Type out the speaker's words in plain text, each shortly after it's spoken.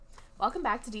Welcome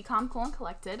back to Decom Colon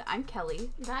Collected. I'm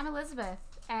Kelly. And I'm Elizabeth.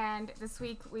 And this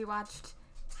week we watched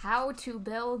How to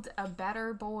Build a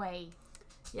Better Boy.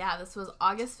 Yeah, this was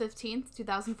August 15th,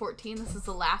 2014. This is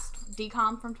the last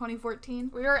Decom from 2014.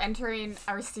 We were entering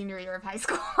our senior year of high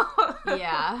school.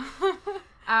 Yeah.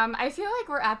 I feel like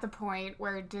we're at the point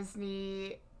where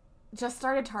Disney just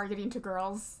started targeting to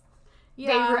girls.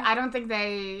 Yeah. I don't think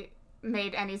they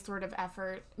made any sort of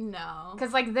effort. No.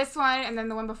 Because, like, this one, and then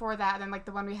the one before that, and then, like,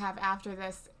 the one we have after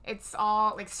this, it's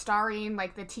all, like, starring,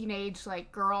 like, the teenage,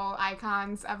 like, girl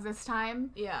icons of this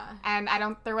time. Yeah. And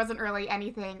there wasn't really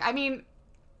anything. I mean,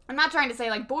 I'm not trying to say,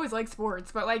 like, boys like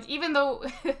sports, but, like, even though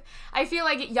I feel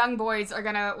like young boys are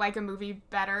gonna like a movie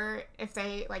better if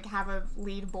they, like, have a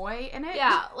lead boy in it.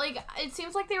 Yeah, like, it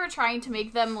seems like they were trying to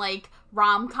make them, like,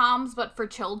 rom-coms, but for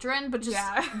children, but just,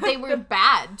 they were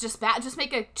bad. Just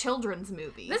make a children's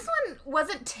movie. This one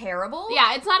wasn't terrible.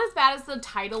 Yeah, it's not as bad as the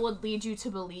title would lead you to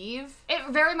believe. It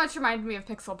very much reminded me of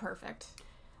Pixel Perfect.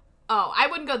 Oh, I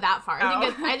wouldn't go that far.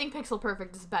 I think Pixel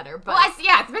Perfect is better, but... Well,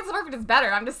 Pixel Perfect is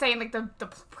better. I'm just saying, like, the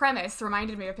premise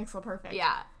reminded me of Pixel Perfect.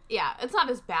 Yeah, it's not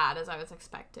as bad as I was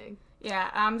expecting.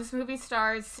 Yeah, this movie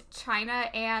stars China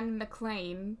Anne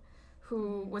McClain,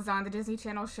 who was on the Disney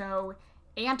Channel show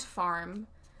Ant Farm,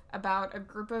 about a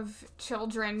group of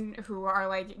children who are,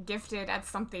 like, gifted at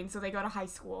something, so they go to high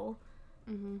school.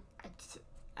 Mm-hmm.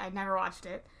 I never watched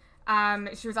it.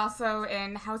 She was also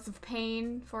in House of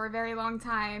Pain for a very long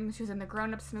time. She was in the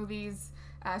Grown Ups movies.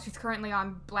 She's currently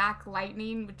on Black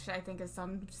Lightning, which I think is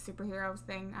some superhero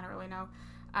thing. I don't really know.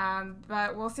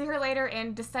 But we'll see her later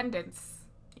in Descendants.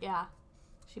 Yeah.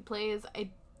 She plays,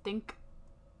 I think,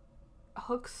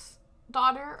 Hook's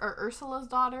daughter or Ursula's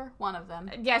daughter. One of them.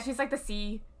 Yeah, she's like the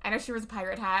sea. I know she wears a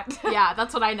pirate hat. Yeah,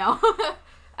 that's what I know.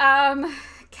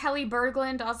 Kelly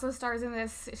Berglund also stars in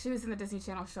this. She was in the Disney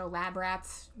Channel show Lab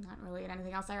Rats. Not really in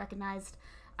anything else I recognized.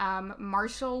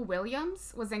 Marshall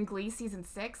Williams was in Glee Season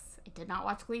 6. I did not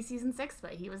watch Glee Season 6,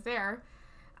 but he was there.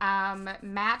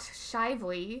 Matt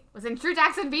Shively was in True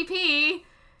Jackson VP.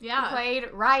 Yeah. He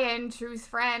played Ryan, True's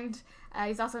friend.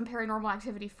 He's also in Paranormal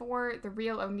Activity 4, The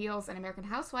Real O'Neills, and American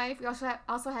Housewife. We also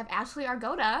have Ashley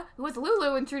Argota, who was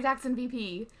Lulu in True Jackson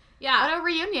VP. Yeah. What a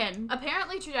reunion.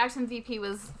 Apparently True Jackson VP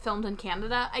was filmed in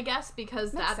Canada, I guess,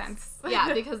 because Makes sense.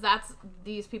 Yeah, because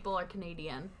these people are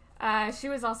Canadian. She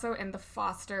was also in The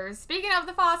Fosters. Speaking of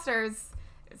The Fosters,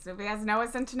 this movie has Noah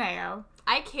Centineo.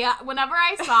 I can't, whenever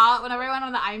I went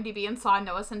on the IMDb and saw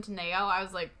Noah Centineo, I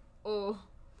was like, oh.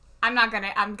 I'm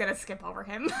gonna skip over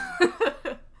him.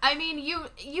 I mean,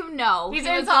 you know. He's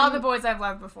in All the Boys I've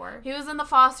Loved Before. He was in The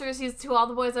Fosters. He's To All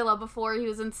the Boys I Loved Before. He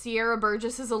was in Sierra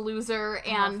Burgess is a Loser,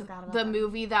 and the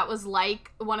movie that was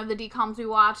like one of the DComs we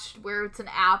watched, where it's an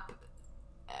app,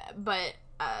 but,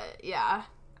 yeah.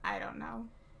 I don't know.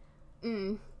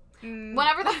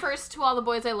 Whenever the first To All the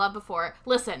Boys I Loved Before,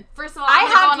 listen, first of all, I'm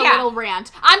gonna go on a little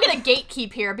rant. I'm gonna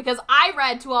gatekeep here, because I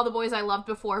read To All the Boys I Loved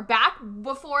Before, back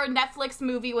before Netflix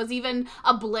movie was even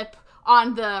a blip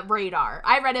on the radar.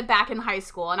 I read it back in high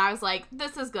school, and I was like,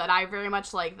 this is good. I very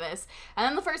much like this. And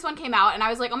then the first one came out, and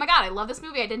I was like, oh my god, I love this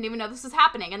movie. I didn't even know this was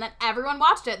happening. And then everyone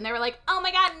watched it, and they were like, oh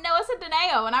my god, Noah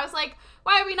Centineo. And I was like,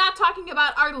 why are we not talking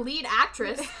about our lead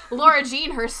actress, Laura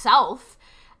Jean herself?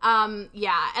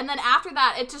 Yeah. And then after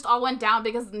that, it just all went down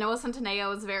because Noah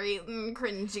Centineo is very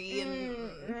cringy.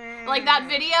 And like that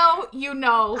video, you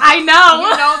know. I know.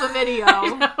 You know the video. I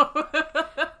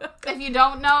know. If you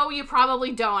don't know, you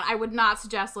probably don't. I would not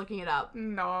suggest looking it up.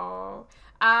 No.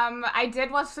 I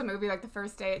did watch the movie, like, the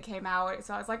first day it came out,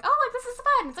 so I was like, oh, like, this is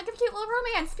fun. It's like a cute little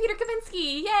romance. Peter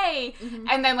Kavinsky, yay! Mm-hmm.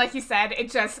 And then, like you said,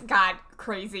 it just got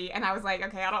crazy, and I was like,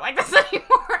 okay, I don't like this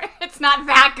anymore. It's not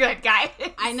that good, guys.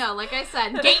 I know, like I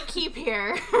said, gatekeep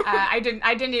here. I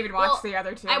didn't even watch the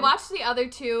other two. I watched the other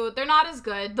two. They're not as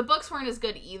good. The books weren't as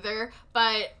good either,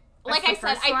 but... Like I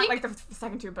said, I think... Like, the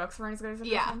second two books weren't as good as the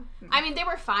first one? Yeah. I mean, they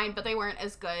were fine, but they weren't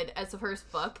as good as the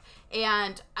first book.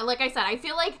 And, like I said, I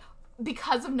feel like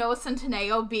because of Noah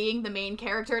Centineo being the main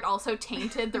character, it also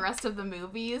tainted the rest of the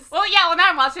movies. Well, yeah, now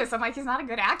I'm watching this, I'm like, he's not a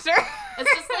good actor.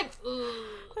 It's just like,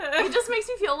 ugh. It just makes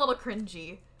me feel a little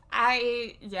cringy.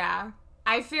 I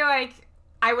feel like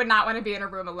I would not want to be in a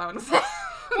room alone with him.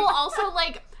 Well, also,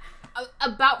 like,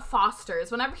 about Fosters,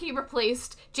 whenever he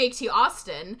replaced Jake T.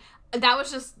 Austin, that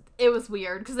was just... It was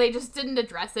weird, because they just didn't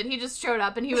address it. He just showed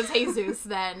up, and he was Jesus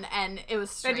then, and it was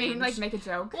strange. But didn't, like, make a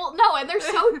joke? Well, no, and they're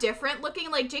so different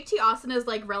looking. Like, Jake T. Austin is,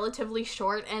 like, relatively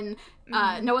short, and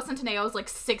Noah Centineo is, like,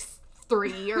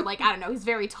 6'3", or, like, I don't know, he's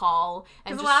very tall.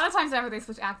 Because a lot of times whenever they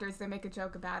switch actors, they make a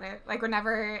joke about it. Like,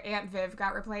 whenever Aunt Viv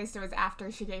got replaced, it was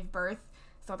after she gave birth.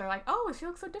 So they're like, oh, she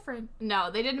looks so different.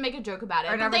 No, they didn't make a joke about it.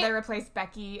 Or whenever they replaced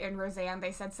Becky and Roseanne,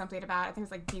 they said something about, I think it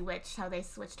was like Bewitched, how they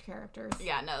switched characters.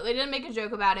 Yeah, no, they didn't make a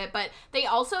joke about it, but they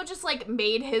also just, like,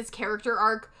 made his character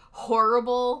arc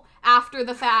horrible after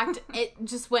the fact. It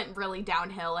just went really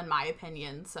downhill, in my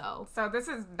opinion, so. So this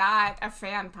is not a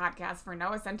fan podcast for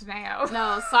Noah Centineo.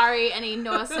 No, sorry, any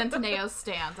Noah Centineo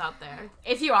stans out there.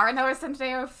 If you are a Noah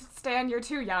Centineo stan, you're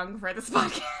too young for this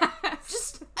podcast.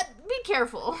 Just be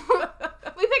careful.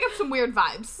 We pick up some weird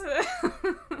vibes.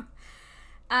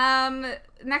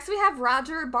 Next we have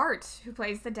Roger Bart, who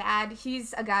plays the dad.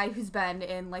 He's a guy who's been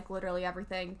in, like, literally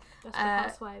everything. Desperate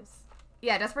Housewives.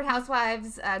 Yeah, Desperate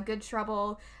Housewives, Good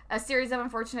Trouble, a Series of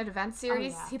Unfortunate Events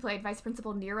series. Oh, yeah. He played Vice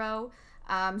Principal Nero.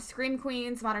 Scream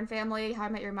Queens, Modern Family, How I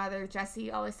Met Your Mother,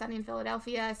 Jessie, Always Sunny in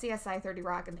Philadelphia, CSI, 30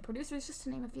 Rock, and The Producers, just to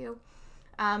name a few.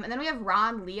 And then we have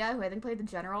Ron Leah, who I think played the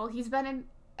General. He's been in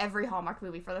every Hallmark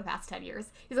movie for the past 10 years.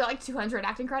 He's got like 200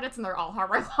 acting credits, and they're all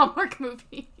Hallmark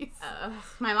movies.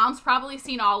 My mom's probably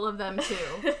seen all of them,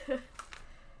 too.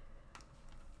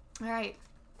 All right.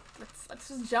 Let's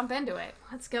just jump into it.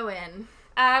 Let's go in.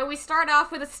 We start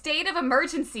off with a state of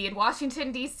emergency in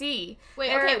Washington, D.C.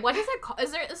 Wait, okay, what is it called?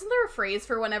 Isn't there a phrase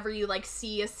for whenever you, like,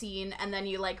 see a scene and then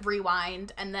you, like,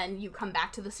 rewind and then you come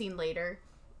back to the scene later?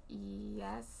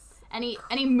 Yes.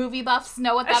 Any movie buffs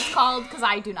know what that's called? Because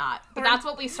I do not. But that's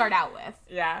what we start out with.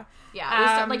 Yeah.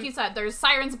 Yeah, like you said, there's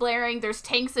sirens blaring, there's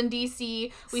tanks in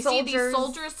D.C., we see these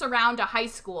soldiers surround a high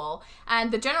school,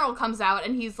 and the general comes out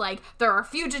and he's like, there are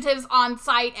fugitives on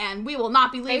site and we will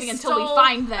not be leaving until we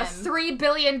find them. A $3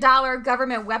 billion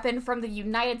government weapon from the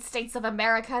United States of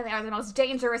America. They are the most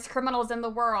dangerous criminals in the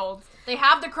world. They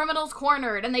have the criminals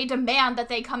cornered and they demand that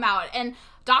they come out, and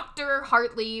Dr.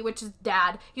 Hartley, which is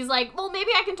Dad, he's like, well,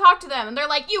 maybe I can talk to them, and they're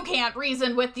like, you can't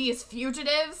reason with these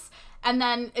fugitives. And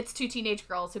then it's two teenage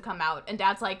girls who come out, and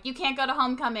Dad's like, you can't go to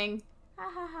homecoming.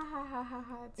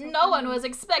 No one was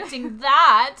expecting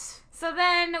that. So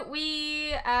then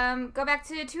we go back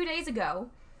to 2 days ago.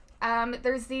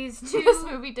 There's these two... This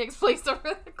movie takes place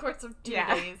over the course of 2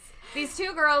 days. These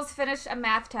two girls finish a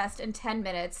math test in 10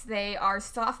 minutes. They are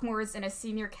sophomores in a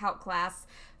senior calc class.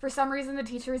 For some reason, the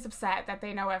teacher is upset that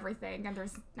they know everything and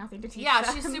there's nothing to teach them.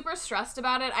 Yeah, she's super stressed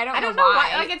about it. I don't know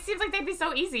why. Like, it seems like they'd be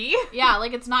so easy. Yeah,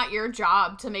 like, it's not your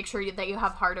job to make sure that you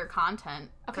have harder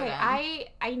content. Okay,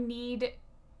 I need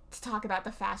to talk about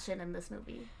the fashion in this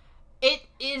movie. It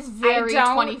is very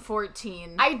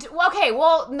 2014.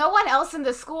 Well, no one else in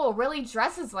the school really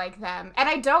dresses like them. And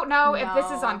I don't know if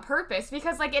this is on purpose,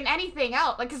 because, like, in anything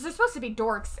else, like, because they're supposed to be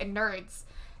dorks and nerds.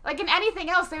 Like, in anything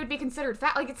else, they would be considered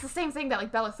fat. Like, it's the same thing that,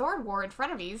 like, Bella Thorne wore in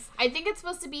Frenemies. I think it's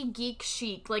supposed to be geek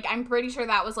chic. Like, I'm pretty sure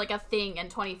that was, like, a thing in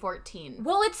 2014.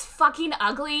 Well, it's fucking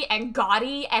ugly and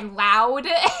gaudy and loud.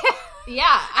 Yeah.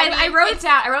 I wrote it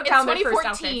down. I wrote down their first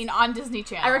outfits. 2014 on Disney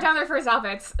Channel. I wrote down their first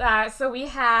outfits. So we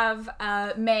have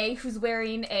May, who's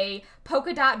wearing a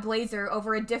polka dot blazer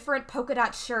over a different polka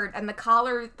dot shirt, and the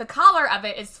collar of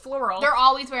it is floral. They're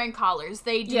always wearing collars.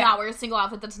 They do not wear a single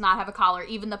outfit that does not have a collar,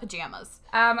 even the pajamas.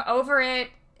 Over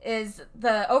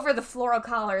the floral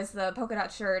collar is the polka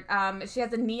dot shirt. She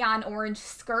has a neon orange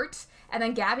skirt, and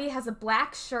then Gabby has a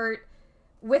black shirt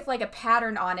with, like, a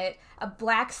pattern on it, a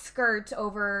black skirt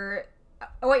over...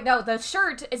 the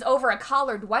shirt is over a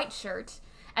collared white shirt,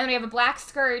 and then we have a black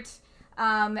skirt,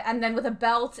 and then with a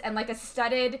belt and, like, a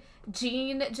studded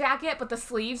jean jacket, but the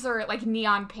sleeves are, like,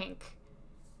 neon pink.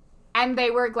 And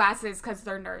they wear glasses because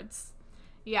they're nerds.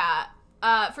 Yeah.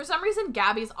 For some reason,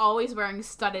 Gabby's always wearing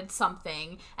studded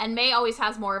something, and May always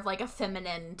has more of, like, a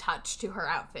feminine touch to her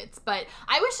outfits. But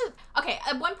I wish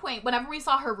at one point, whenever we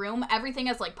saw her room, everything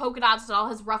has, like, polka dots, it all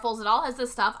has ruffles, it all has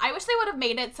this stuff. I wish they would have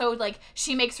made it so, like,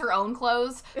 she makes her own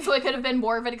clothes, so it could have been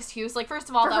more of an excuse. Like, first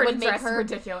of all, that would make her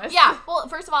ridiculous. Yeah, well,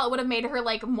 first of all, it would have made her,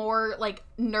 like, more, like,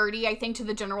 nerdy, I think, to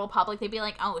the general public. They'd be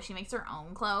like, oh, she makes her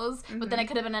own clothes. Mm-hmm. But then it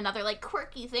could have been another, like,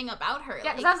 quirky thing about her.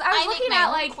 Yeah, like, I was looking at,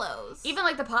 like, clothes. Even,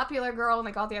 like, the popular girl and,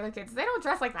 like, all the other kids, they don't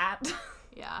dress like that.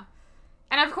 Yeah.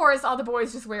 And, of course, all the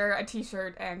boys just wear a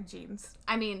t-shirt and jeans.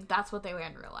 I mean, that's what they wear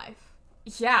in real life.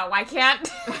 Yeah, why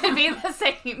can't it be the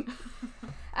same?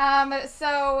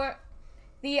 So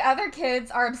the other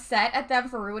kids are upset at them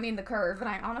for ruining the curve, and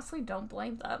I honestly don't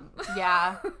blame them.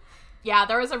 Yeah. Yeah,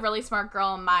 there was a really smart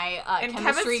girl in my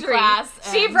chemistry class.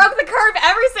 She broke the curve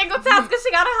every single test because she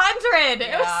got 100.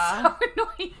 Yeah. It was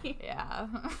so annoying.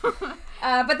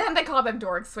 Yeah. But then they call them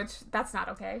dorks, which that's not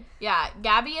okay. Yeah,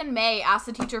 Gabby and May asked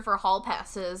the teacher for hall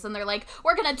passes, and they're like,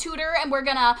 we're going to tutor, and we're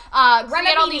going to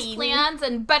create all these plans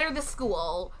and better the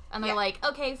school. And they're like,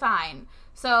 okay, fine.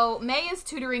 So May is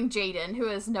tutoring Jaden, who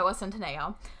is Noah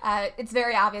Centineo. It's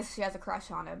very obvious she has a crush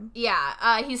on him.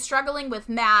 Yeah, he's struggling with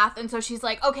math, and so she's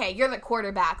like, okay, you're the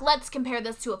quarterback. Let's compare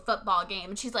this to a football game.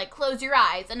 And she's like, close your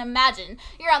eyes and imagine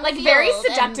you're on the field. Very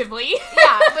seductively.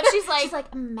 Yeah, but she's like,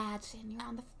 imagine you're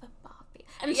on the football field.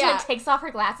 And she like takes off her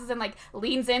glasses and like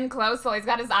leans in close so he's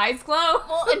got his eyes closed.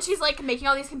 Well, and she's like making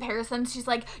all these comparisons. She's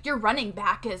like, your running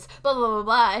back is blah, blah, blah,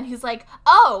 blah. And he's like,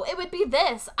 oh, it would be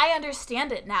this. I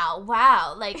understand it now.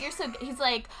 Wow. Like, you're so, he's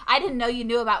like, I didn't know you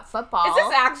knew about football. Is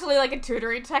this actually like a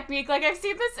tutoring technique? Like, I've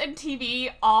seen this in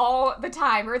TV all the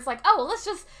time where it's like, oh, well, let's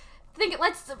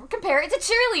compare it to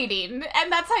cheerleading.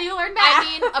 And that's how you learn math.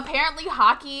 I mean, apparently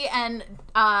hockey and,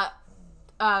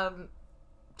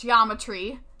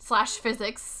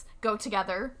 geometry/physics go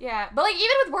together. Yeah, but like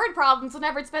even with word problems,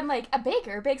 whenever it's been like a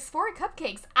baker bakes 4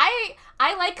 cupcakes, I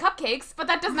like cupcakes, but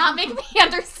that does not make me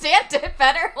understand it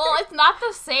better. Well, it's not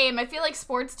the same. I feel like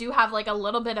sports do have like a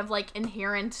little bit of like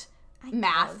inherent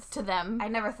math to them. I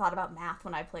never thought about math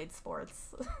when I played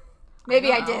sports.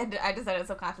 Maybe I did. I just said it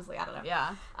subconsciously. I don't know.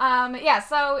 Yeah. Yeah,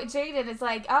 so Jaden is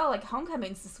like, oh, like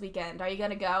homecoming's this weekend. Are you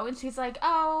gonna go? And she's like,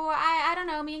 oh, I don't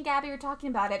know. Me and Gabby were talking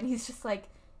about it. And he's just like,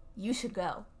 you should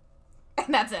go.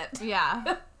 And that's it.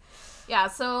 Yeah. Yeah,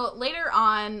 so later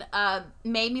on,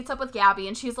 May meets up with Gabby,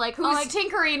 and she's like... Who's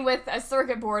tinkering with a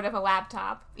circuit board of a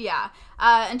laptop. Yeah.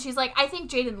 And she's like, I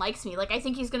think Jaden likes me. Like, I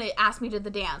think he's going to ask me to the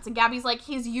dance. And Gabby's like,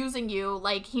 he's using you.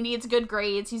 Like, he needs good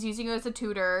grades. He's using you as a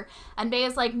tutor. And May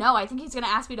is like, no, I think he's going to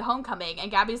ask me to homecoming.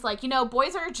 And Gabby's like,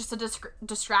 boys are just a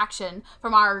distraction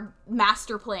from our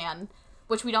master plan,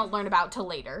 which we don't learn about till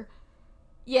later.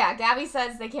 Yeah, Gabby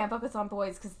says they can't focus on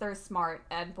boys because they're smart,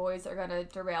 and boys are going to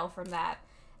derail from that.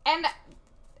 And,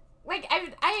 like,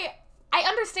 I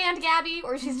understand Gabby,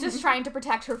 or she's just trying to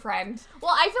protect her friend.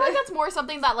 Well, I feel like that's more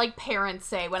something that, like, parents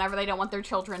say whenever they don't want their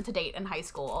children to date in high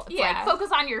school. It's like,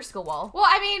 focus on your school. Well,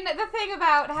 I mean, the thing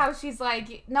about how she's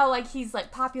like, no, like, he's,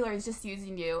 like, popular, he's just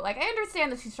using you. Like, I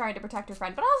understand that she's trying to protect her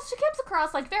friend, but also she comes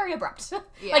across, like, very abrupt.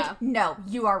 Yeah. Like, no,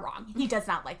 you are wrong. He does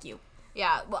not like you.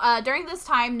 Yeah. During this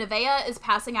time, Nevaeh is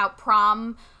passing out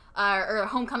prom or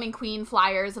homecoming queen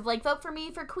flyers of like, vote for me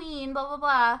for queen, blah,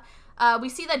 blah, blah. We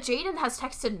see that Jaden has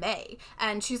texted May,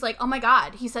 and she's like, oh my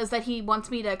god, he says that he wants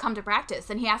me to come to practice,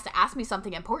 and he has to ask me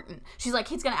something important. She's like,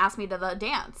 he's gonna ask me to the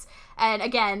dance. And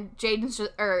again, Gabby's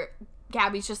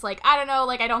just like, I don't know,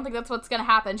 like, I don't think that's what's gonna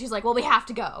happen. She's like, well, we have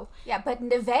to go. Yeah, but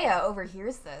Nevaeh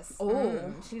overhears this.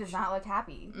 Oh. She does not look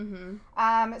happy.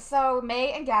 Mm-hmm. So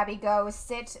May and Gabby go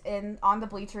sit on the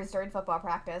bleachers during football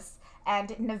practice, and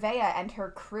Nevaeh and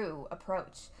her crew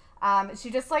approach. She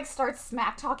just, like, starts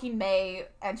smack-talking May,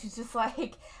 and she's just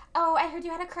like, oh, I heard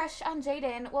you had a crush on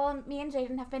Jaden. Well, me and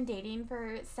Jaden have been dating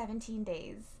for 17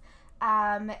 days.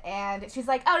 And she's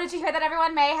like, oh, did you hear that,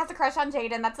 everyone? May has a crush on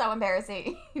Jaden. That's so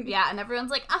embarrassing. Yeah, and everyone's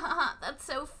like, that's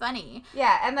so funny.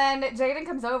 Yeah, and then Jaden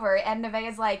comes over, and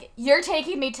Nevaeh's like, you're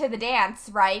taking me to the dance,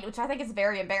 right? Which I think is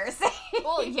very embarrassing.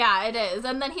 Well, yeah, it is.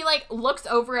 And then he, like, looks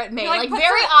over at May, like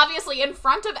very obviously in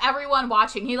front of everyone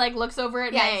watching. He, like, looks over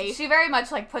at May. She very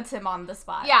much, like, puts him on the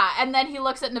spot. Yeah, and then he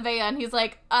looks at Nevaeh, and he's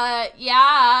like,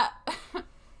 yeah.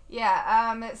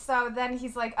 Yeah, so then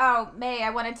he's like, oh, May, the thing I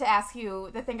wanted to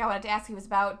ask you was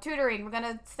about tutoring. We're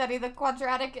gonna study the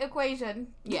quadratic equation.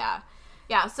 Yeah.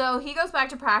 Yeah, so he goes back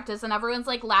to practice, and everyone's,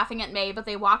 like, laughing at May, but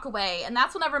they walk away, and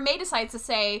that's whenever May decides to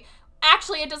say,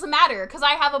 actually, it doesn't matter, because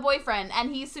I have a boyfriend,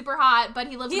 and he's super hot, but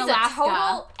he lives in Alaska. He's a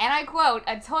total, and I quote,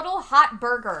 a total hot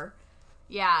burger.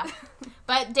 Yeah.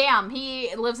 But damn,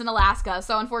 he lives in Alaska,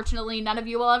 so unfortunately none of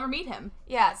you will ever meet him.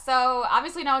 Yeah, so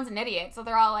obviously no one's an idiot, so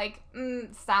they're all like,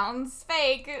 sounds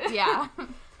fake. Yeah.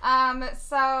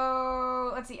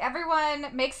 So let's see,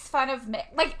 everyone makes fun of May.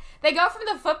 Like, they go from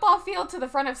the football field to the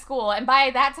front of school, and by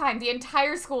that time the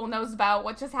entire school knows about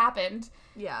what just happened.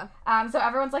 Yeah. So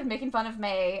everyone's like making fun of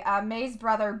May. May's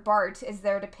brother Bart is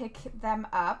there to pick them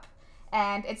up.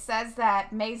 And it says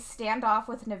that May's standoff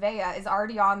with Nevaeh is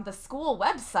already on the school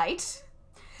website.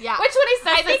 Yeah. Which, when he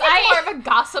says this, it's more of a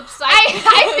gossip site.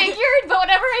 I figured, but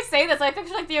whenever I say this, I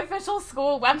picture, like, the official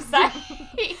school website.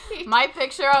 My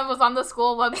picture was on the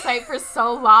school website for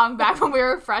so long, back when we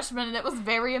were freshmen, and it was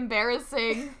very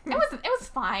embarrassing. It was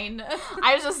fine.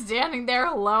 I was just standing there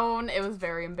alone. It was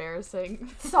very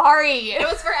embarrassing. Sorry. It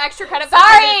was for extra credit.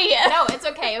 Sorry! No, it's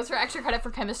okay. It was for extra credit for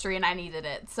chemistry, and I needed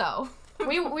it, so...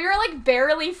 We were, like,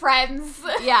 barely friends.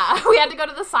 Yeah, we had to go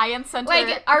to the science center.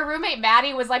 Like, our roommate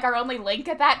Maddie was, like, our only link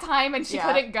at that time, and she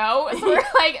couldn't go. So we were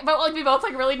like, but like, we both,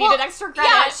 like, really needed extra credit.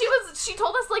 Yeah, she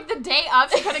told us, like, the day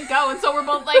of she couldn't go, and so we're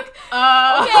both like,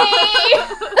 okay.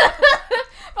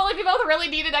 But like we both really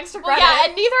needed extra Well, credit. yeah,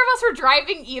 and neither of us were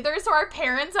driving either, so our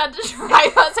parents had to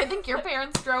drive us. I think your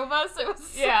parents drove us. It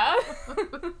was yeah.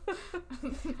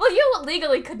 Well, you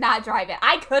legally could not drive it.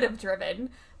 I could have driven,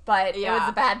 but it was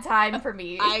a bad time for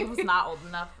me. I was not old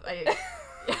enough.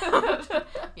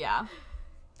 Yeah.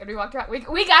 And we walked around. We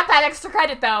got that extra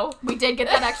credit, though. We did get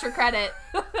that extra credit.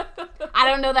 I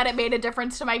don't know that it made a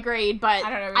difference to my grade, but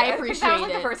I don't know. I appreciate that was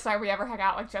like it. the first time we ever hung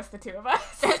out, like, just the two of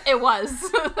us. It was.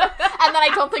 And then I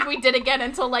don't think we did again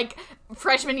until, like,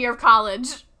 freshman year of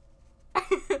college.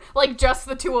 Like, just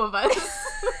the two of us.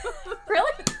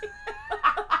 Really?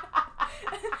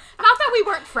 Not that we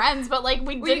weren't friends, but, like,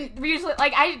 we usually,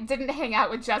 like, I didn't hang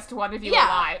out with just one of you a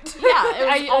lot. Yeah,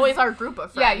 it was always our group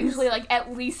of friends. Yeah, usually, like,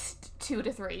 at least 2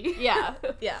 to 3. Yeah.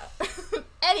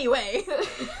 Anyway,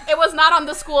 it was not on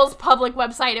the school's public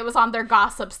website. It was on their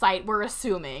gossip site, we're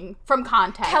assuming, from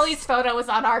context. Kelly's photo was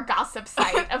on our gossip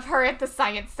site of her at the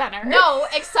Science Center. No,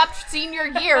 except senior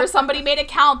year, somebody made a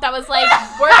count that was like,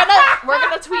 we're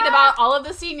gonna tweet about all of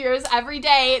the seniors every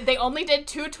day. They only did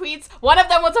 2 tweets. One of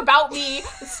them was about me.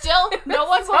 Still, no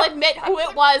one will admit who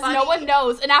it was. Funny. No one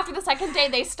knows. And after the second day,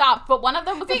 they stopped. But one of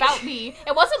them was about me.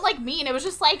 It wasn't like mean. It was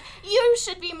just like, you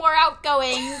should be more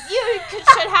outgoing. You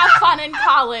should have fun in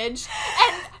college.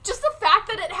 And just the fact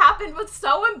that it happened was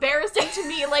so embarrassing to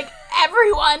me. Like,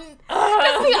 everyone...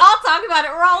 Because we all talk about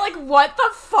it. We're all like, what the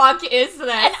fuck is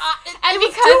this? And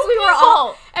because we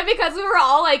were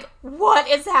all like, what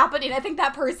is happening? I think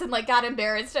that person like got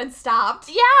embarrassed and stopped.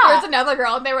 Yeah. There was another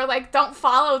girl and they were like, don't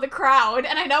follow the crowd.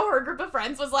 And I know her group of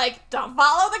friends was like, don't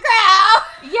follow the crowd.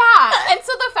 Yeah. And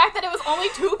so the fact that it was only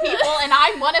 2 people and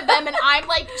I'm one of them and I'm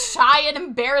like shy and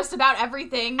embarrassed about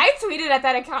everything. I tweeted at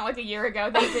that account like a year ago.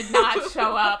 They did not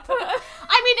show up.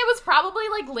 I mean, it was probably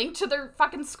like linked to their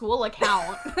fucking school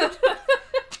account.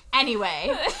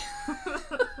 Anyway.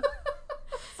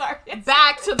 Sorry.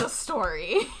 Back to the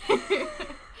story.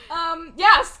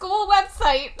 Yeah, school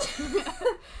website.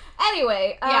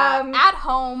 Anyway, at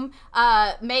home,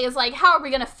 May is like, how are we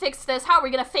gonna fix this? How are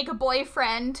we gonna fake a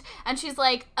boyfriend? And she's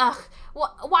like, ugh,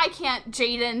 why can't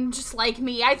Jaden just like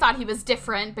me? I thought he was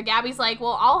different. But Gabby's like,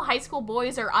 well, all high school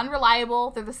boys are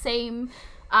unreliable. They're the same.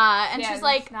 And she's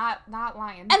like, not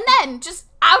lying. And then, just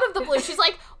out of the blue, she's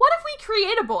like, what if we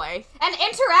create a boy? An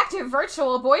interactive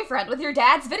virtual boyfriend with your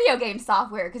dad's video game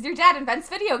software, because your dad invents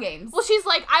video games. Well, she's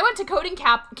like, I went to coding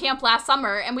camp last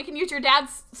summer, and we can use your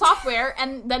dad's software,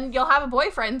 and then you'll have a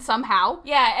boyfriend somehow.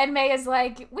 Yeah, and May is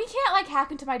like, we can't, like,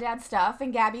 hack into my dad's stuff,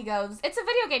 and Gabby goes, it's a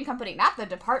video game company, not the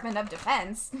Department of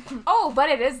Defense. Oh, but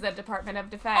it is the Department of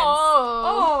Defense.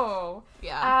 Oh.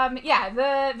 Yeah. Yeah,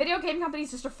 the video game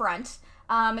company's just a front.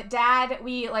 Dad,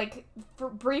 we, like,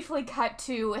 briefly cut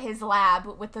to his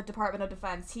lab with the Department of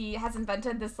Defense. He has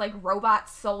invented this, like, robot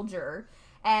soldier,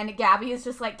 and Gabby is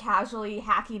just, like, casually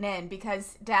hacking in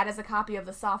because Dad has a copy of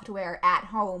the software at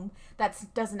home that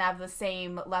doesn't have the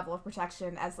same level of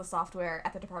protection as the software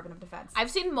at the Department of Defense.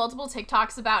 I've seen multiple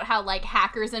TikToks about how, like,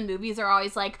 hackers in movies are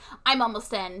always like, I'm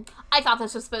almost in. I thought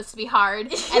this was supposed to be hard.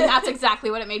 And that's exactly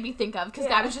what it made me think of, because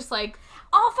Gabby's just like,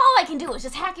 all I can do is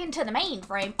just hack into the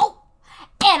mainframe. Oh!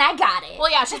 And I got it. Well,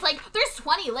 yeah, she's like, there's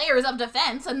 20 layers of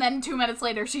defense, and then 2 minutes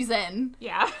later, she's in.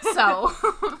 Yeah. So.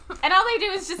 And all they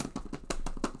do is just...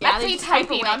 Yeah, that's me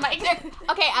typing on my...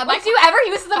 Okay, do you ever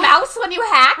use the mouse when you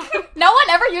hack? No one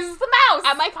ever uses the mouse.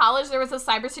 At my college, there was a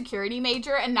cybersecurity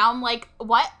major, and now I'm like,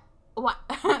 what?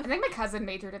 I think my cousin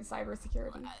majored in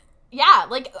cybersecurity. Yeah,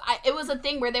 like, it was a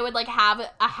thing where they would, like, have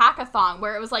a hackathon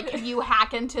where it was like, can you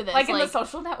hack into this? Like in the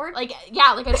social network? Like,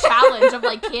 yeah, like a challenge of,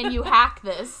 like, can you hack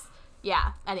this?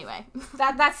 Yeah, anyway.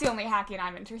 That's the only hacking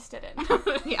I'm interested in.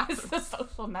 Yeah. It's the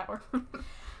social network.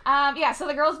 Yeah, so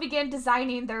the girls begin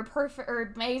designing their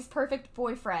May's perfect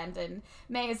boyfriend, and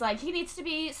May is like, he needs to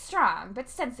be strong,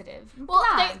 but sensitive,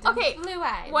 blonde, blue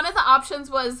eyes. One of the options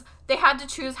was they had to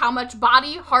choose how much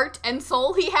body, heart, and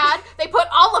soul he had. They put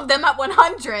all of them at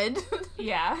 100.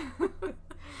 Yeah.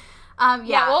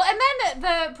 Yeah. Well, and then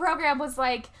the program was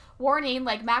like, warning,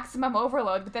 like, maximum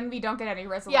overload, but then we don't get any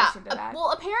resolution to that.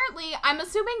 Well, apparently, I'm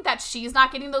assuming that she's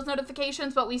not getting those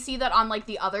notifications, but we see that on, like,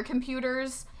 the other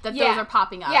computers, that those are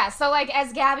popping up. Yeah, so, like,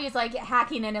 as Gabby's, like,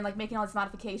 hacking in and, like, making all these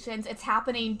modifications, it's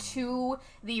happening to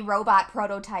the robot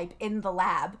prototype in the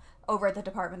lab over at the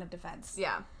Department of Defense.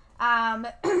 Yeah.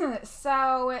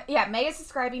 So, yeah, May is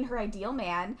describing her ideal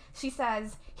man. She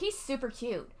says, he's super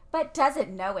cute, but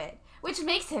doesn't know it, which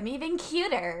makes him even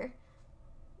cuter.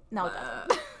 No, it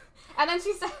doesn't. And then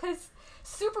she says,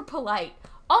 super polite,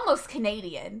 almost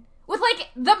Canadian, with, like,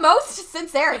 the most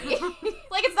sincerity.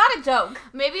 Like, it's not a joke.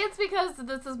 Maybe it's because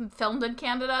this is filmed in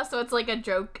Canada, so it's like a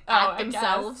joke at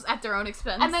themselves, at their own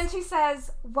expense. And then she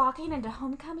says, walking into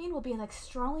homecoming will be like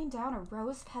strolling down a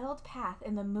rose-petaled path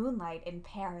in the moonlight in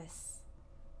Paris.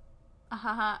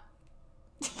 Uh-huh.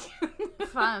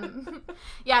 Fun.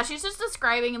 Yeah, she's just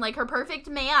describing like her perfect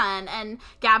man, and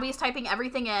Gabby's typing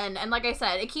everything in, and like I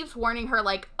said, it keeps warning her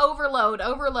like overload,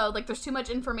 like there's too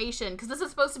much information, because this is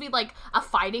supposed to be like a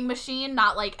fighting machine,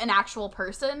 not like an actual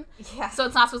person. Yeah. So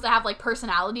it's not supposed to have like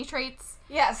personality traits.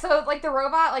 Yeah, so like the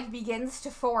robot like begins to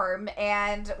form,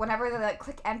 and whenever they like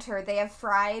click enter, they have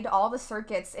fried all the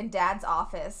circuits in Dad's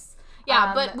office.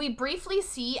 Yeah, but we briefly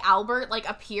see Albert, like,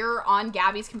 appear on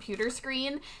Gabby's computer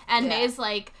screen, and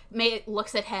May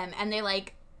looks at him, and they,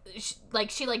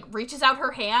 she reaches out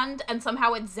her hand, and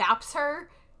somehow it zaps her.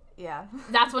 Yeah.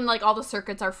 That's when, like, all the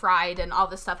circuits are fried, and all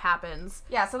this stuff happens.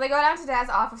 Yeah, so they go down to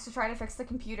Dad's office to try to fix the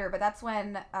computer, but that's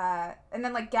when, and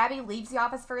then, like, Gabby leaves the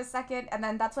office for a second, and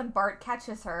then that's when Bart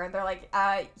catches her, and they're like,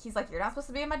 he's like, you're not supposed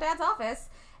to be in my dad's office.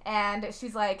 And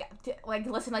she's like,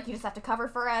 listen, like, you just have to cover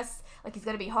for us. Like, he's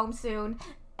going to be home soon.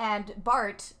 And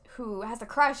Bart, who has a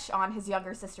crush on his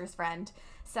younger sister's friend,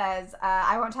 says,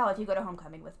 I won't tell if you go to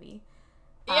homecoming with me.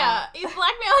 Yeah, he's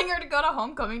blackmailing her to go to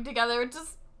homecoming together, which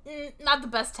is not the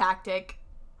best tactic.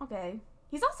 Okay.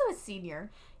 He's also a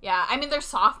senior. Yeah, I mean, they're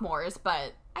sophomores,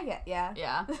 but... Yeah.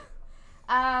 Yeah.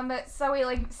 So we,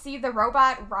 like, see the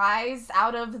robot rise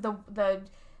out of the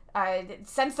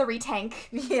sensory tank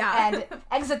and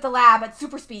exit the lab at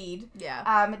super speed.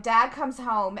 Yeah. Dad comes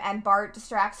home and Bart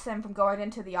distracts him from going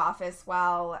into the office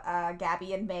while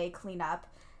Gabby and May clean up.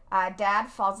 Dad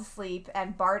falls asleep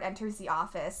and Bart enters the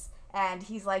office and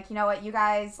he's like, you know what, you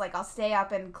guys, like, I'll stay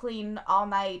up and clean all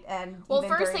night. And well,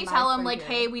 first they tell him, like,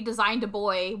 hey, we designed a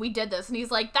boy, we did this, and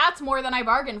he's like, that's more than I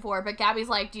bargained for. But Gabby's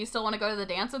like, do you still want to go to the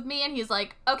dance with me? And he's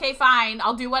like, okay, fine,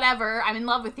 I'll do whatever, I'm in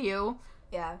love with you.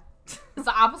 Yeah. It's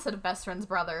the opposite of best friend's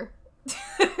brother.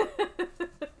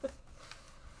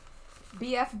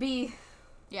 BFB.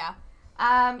 Yeah.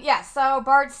 So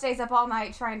Bart stays up all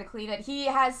night trying to clean it. He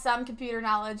has some computer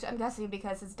knowledge, I'm guessing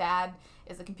because his dad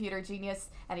is a computer genius,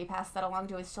 and he passed that along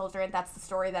to his children. That's the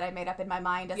story that I made up in my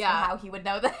mind as to how he would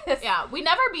know this. Yeah, we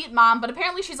never meet Mom, but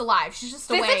apparently she's alive. She's just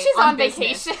away she's on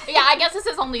business. vacation. Yeah, I guess this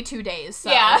is only 2 days,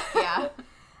 so. Yeah.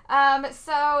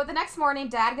 So the next morning,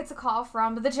 Dad gets a call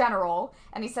from the general,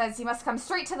 and he says he must come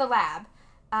straight to the lab.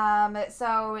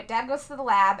 So Dad goes to the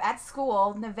lab. At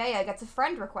school, Nevaeh gets a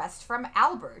friend request from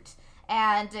Albert,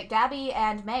 and Gabby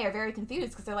and May are very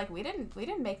confused because they're like, we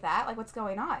didn't make that. Like, what's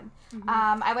going on? Mm-hmm.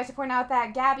 I'd like to point out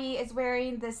that Gabby is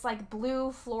wearing this, like,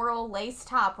 blue floral lace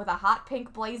top with a hot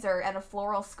pink blazer and a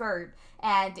floral skirt,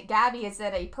 and Gabby is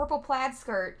in a purple plaid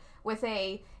skirt with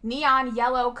a neon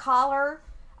yellow collar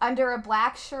under a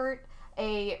black shirt,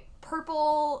 a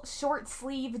purple short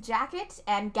sleeve jacket,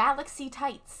 and galaxy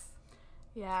tights.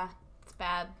 Yeah, it's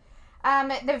bad.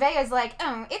 Nevaeh is like,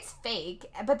 oh, it's fake.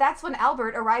 But that's when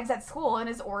Albert arrives at school in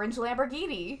his orange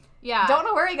Lamborghini. Yeah. Don't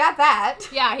know where he got that.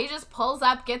 Yeah, he just pulls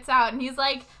up, gets out, and he's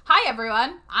like, hi,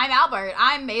 everyone. I'm Albert.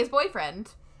 I'm May's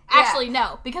boyfriend. Actually,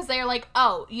 no, because they're like,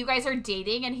 oh, you guys are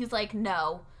dating? And he's like,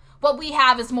 no. What we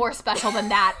have is more special than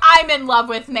that. I'm in love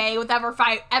with May with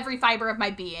every fiber of my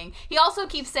being. He also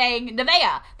keeps saying,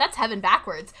 Nevaeh, that's heaven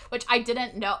backwards, which I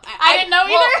didn't know. I didn't know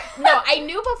either. No, I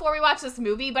knew before we watched this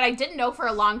movie, but I didn't know for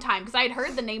a long time, because I had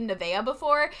heard the name Nevaeh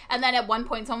before, and then at one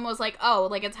point someone was like, oh,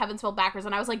 like it's heaven spelled backwards,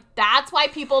 and I was like, that's why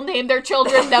people name their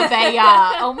children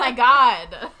Nevaeh. Oh my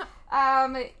god.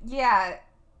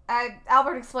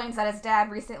 Albert explains that his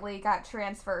dad recently got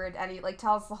transferred, and he, like,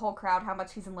 tells the whole crowd how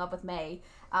much he's in love with May.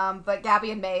 But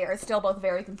Gabby and May are still both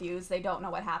very confused. They don't know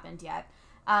what happened yet.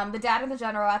 The dad and the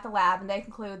general are at the lab, and they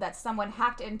conclude that someone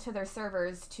hacked into their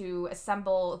servers to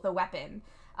assemble the weapon.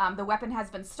 The weapon has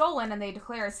been stolen, and they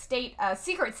declare a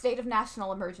secret state of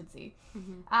national emergency.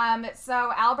 Mm-hmm.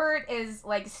 So Albert is,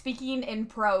 like, speaking in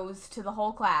prose to the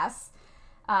whole class.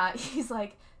 He's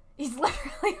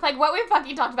literally, like, what we've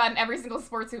fucking talked about in every single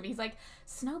sports movie. He's like,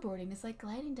 snowboarding is like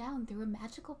gliding down through a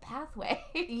magical pathway.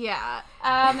 Yeah.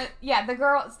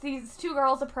 These two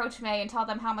girls approach May and tell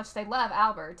them how much they love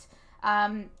Albert.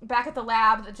 Back at the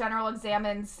lab, the general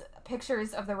examines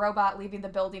pictures of the robot leaving the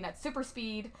building at super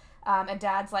speed. And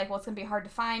Dad's like, well, it's going to be hard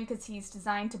to find because he's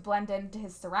designed to blend into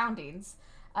his surroundings.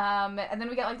 And then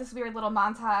we get, like, this weird little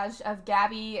montage of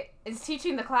Gabby is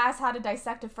teaching the class how to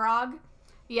dissect a frog.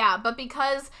 Yeah, but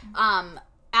because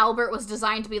Albert was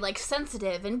designed to be, like,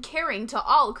 sensitive and caring to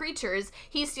all creatures,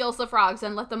 he steals the frogs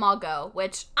and let them all go,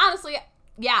 which, honestly,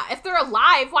 yeah, if they're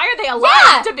alive, why are they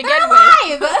alive to begin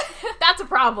with? That's a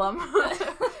problem.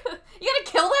 You gonna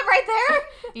kill them right there?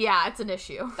 Yeah, it's an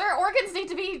issue. Their organs need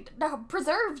to be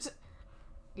preserved.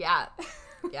 Yeah.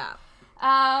 Yeah.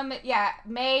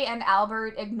 May and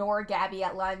Albert ignore Gabby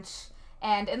at lunch,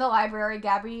 and in the library,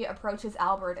 Gabby approaches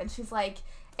Albert, and she's like,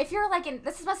 if you're like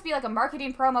this must be like a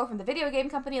marketing promo from the video game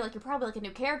company, like you're probably like a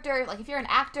new character, like if you're an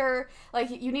actor, like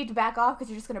you need to back off because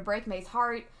you're just gonna break May's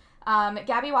heart.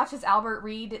 Gabby watches Albert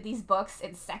read these books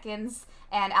in seconds,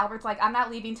 and Albert's like, I'm not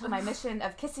leaving till my mission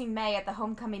of kissing May at the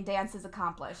homecoming dance is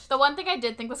accomplished. The one thing I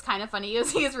did think was kind of funny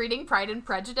is he's reading Pride and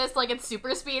Prejudice, like, it's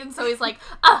super speed, and so he's like,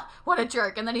 what a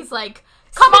jerk, and then he's like,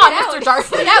 come on, Mr.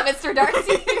 Darcy. Yeah, Mr.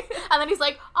 Darcy. And then he's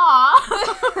like,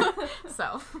 aw.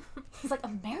 So. He's like, a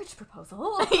marriage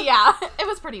proposal? Yeah, it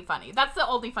was pretty funny. That's the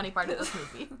only funny part of this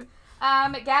movie.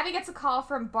 Gabby gets a call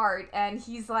from Bart, and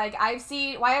he's like,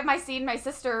 why have I seen my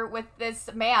sister with this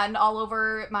man all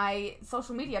over my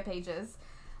social media pages?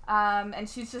 And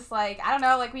she's just like, I don't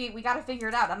know, like, we gotta figure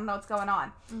it out. I don't know what's going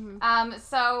on. Mm-hmm.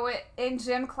 So in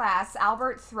gym class,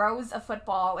 Albert throws a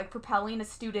football, like, propelling a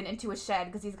student into a shed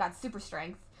because he's got super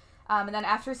strength. And then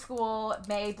after school,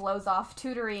 May blows off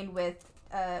tutoring with,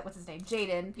 what's his name,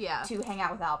 Jaden, to hang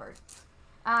out with Albert.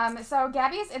 So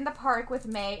Gabby is in the park with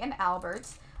May and Albert.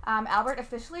 Albert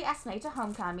officially asks May to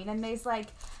homecoming, and May's like,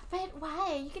 but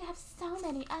why? You can have so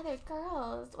many other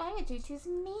girls. Why would you choose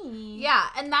me? Yeah,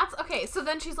 and that's, okay, so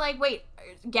then she's like, wait,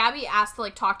 Gabby asked to,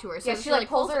 like, talk to her. So yeah, she like,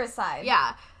 pulls her aside.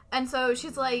 Yeah, and so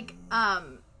she's like, I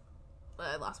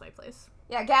lost my place.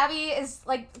 Yeah, Gabby is,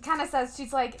 like, kind of says,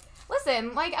 she's like,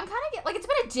 listen, like, I'm kind of, like, it's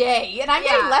been a day, and I'm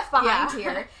getting left behind here.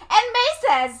 And May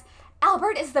says,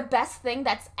 Albert is the best thing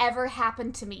that's ever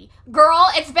happened to me. Girl,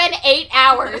 it's been 8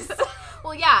 hours.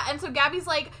 Well, yeah, and so Gabby's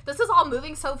like, this is all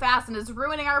moving so fast and is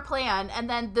ruining our plan, and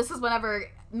then this is whenever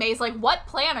May's like, what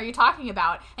plan are you talking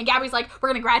about? And Gabby's like, we're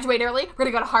gonna graduate early, we're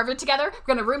gonna go to Harvard together,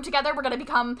 we're gonna room together, we're gonna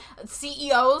become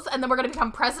CEOs, and then we're gonna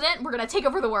become president, we're gonna take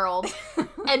over the world.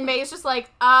 And May's just like,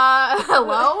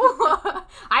 hello?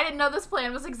 I didn't know this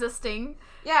plan was existing.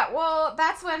 Yeah, well,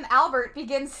 that's when Albert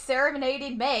begins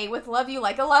serenading May with Love You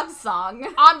Like a Love Song.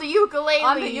 On the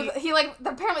ukulele. He, like,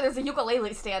 apparently there's a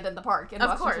ukulele stand in the park in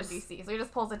Washington, D.C., so he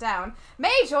just pulls it down.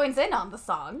 May joins in on the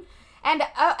song, and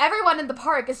everyone in the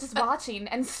park is just watching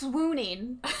and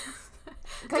swooning.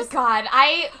 Good God,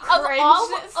 I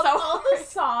cringed of all the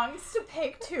songs to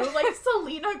pick too, like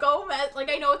Selena Gomez,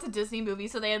 like I know it's a Disney movie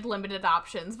so they had limited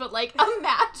options, but like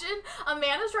imagine a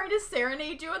man is trying to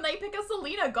serenade you and they pick a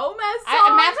Selena Gomez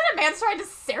song. Imagine a man's trying to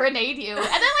serenade you and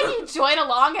then like you join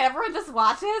along and everyone just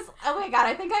watches. Oh my God,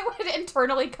 I think I would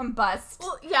internally combust.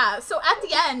 Well, yeah, so at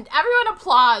the end, everyone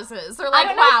applauses. They're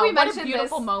like, wow, what a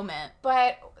beautiful moment.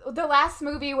 But the last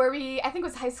movie where I think it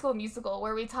was High School Musical,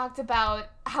 where we talked about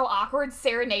how awkward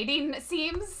serenading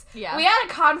seems. Yeah. We had a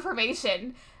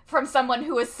confirmation from someone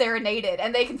who was serenaded,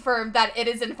 and they confirmed that it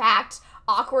is, in fact,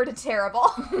 awkward and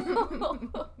terrible.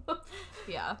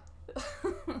 Yeah.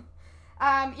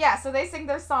 So they sing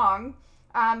their song.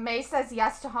 May says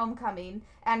yes to homecoming,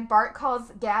 and Bart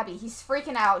calls Gabby. He's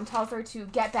freaking out and tells her to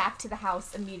get back to the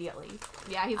house immediately.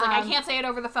 Yeah, he's like, I can't say it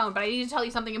over the phone, but I need to tell you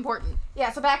something important.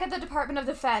 Yeah, so back at the Department of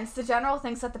Defense, the general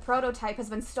thinks that the prototype has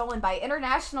been stolen by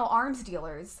international arms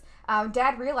dealers.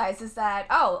 Dad realizes that,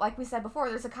 like we said before,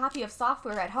 there's a copy of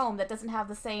software at home that doesn't have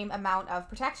the same amount of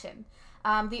protection.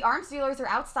 The arms dealers are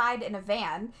outside in a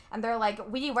van, and they're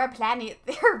like, we were planning,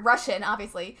 they're Russian,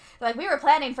 obviously, they're like, we were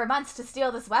planning for months to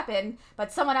steal this weapon,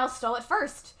 but someone else stole it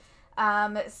first.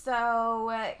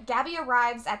 So Gabby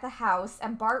arrives at the house,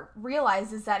 and Bart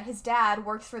realizes that his dad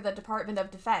works for the Department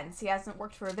of Defense. He hasn't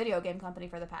worked for a video game company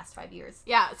for the past 5 years.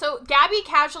 Yeah, so Gabby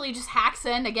casually just hacks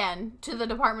in, again, to the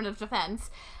Department of Defense,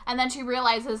 and then she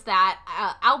realizes that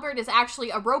Albert is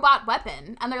actually a robot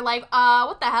weapon, and they're like,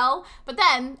 what the hell? But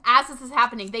then, as this is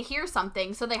happening, they hear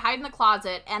something, so they hide in the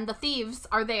closet, and the thieves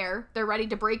are there. They're ready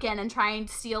to break in and try and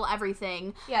steal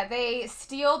everything. Yeah, they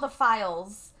steal the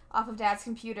files off of Dad's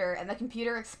computer, and the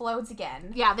computer explodes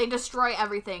again. Yeah, they destroy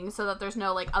everything so that there's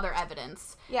no, like, other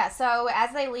evidence. Yeah, so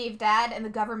as they leave, Dad and the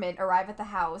government arrive at the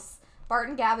house. Bart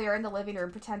and Gabby are in the living room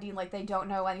pretending like they don't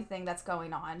know anything that's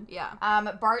going on. Yeah.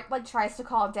 Bart, like, tries to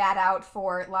call Dad out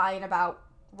for lying about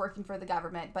working for the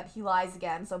government, but he lies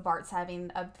again, so Bart's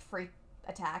having a freak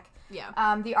attack.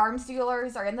 Yeah. The arms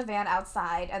dealers are in the van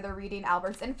outside, and they're reading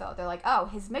Albert's info. They're like, oh,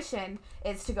 his mission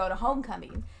is to go to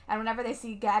homecoming. And whenever they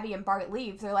see Gabby and Bart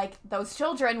leave, they're like, those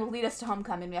children will lead us to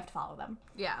homecoming. We have to follow them.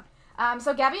 Yeah.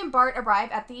 So Gabby and Bart arrive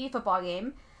at the football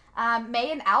game.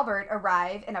 May and Albert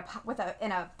arrive in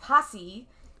a posse,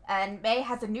 and May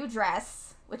has a new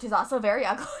dress, which is also very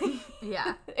ugly.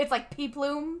 Yeah. It's like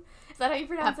peplum. Is that how you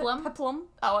pronounce Peplum? it? Peplum?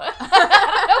 Oh, I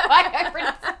don't know why I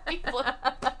pronounce it peplum.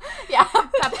 Yeah,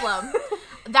 peplum.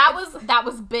 That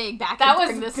was big back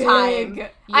during this time. Yeah.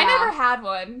 I never had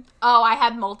one. Oh, I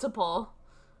had multiple.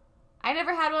 I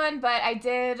never had one, but I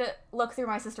did look through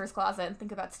my sister's closet and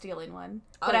think about stealing one.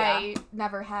 But I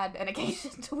never had an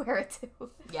occasion to wear it too.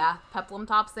 Yeah, peplum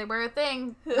tops, they were a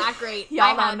thing. Not great.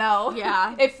 Y'all don't know.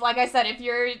 Yeah. If, like I said, if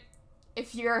you're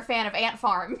a fan of Ant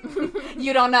Farm,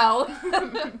 you don't know.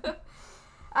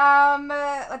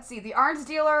 Let's see. The arms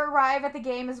dealer arrive at the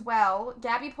game as well.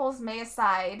 Gabby pulls May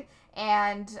aside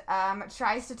and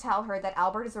tries to tell her that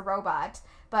Albert is a robot.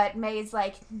 But May's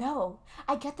like, no,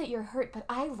 I get that you're hurt, but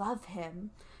I love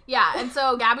him. Yeah, and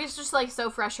so Gabby's just, like, so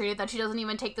frustrated that she doesn't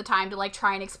even take the time to, like,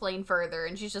 try and explain further,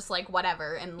 and she's just like,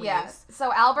 whatever, and leaves. Yeah,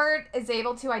 so Albert is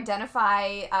able to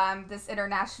identify this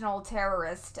international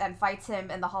terrorist and fights him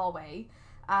in the hallway.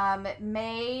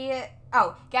 Gabby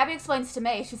explains to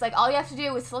May, she's like, all you have to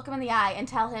do is look him in the eye and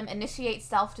tell him initiate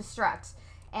self-destruct.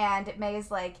 And May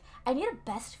is like, I need a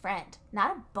best friend,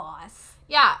 not a boss.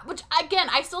 Yeah, which, again,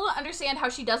 I still don't understand how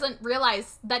she doesn't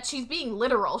realize that she's being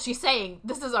literal. She's saying,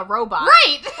 this is a robot.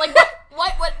 Right! Like,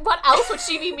 what else would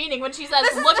she be meaning when she says,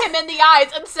 look him in the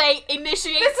eyes and say,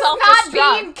 initiate self-destruct? This is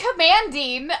not being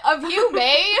commanding of you,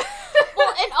 May.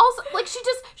 Well, and also, like, she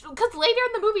just, because later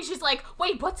in the movie, she's like,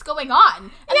 wait, what's going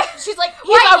on? And she's like,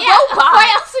 he's a robot. Why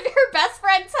else would your best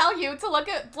friend tell you to look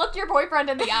your boyfriend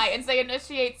in the eye and say,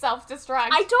 initiate self-destruct?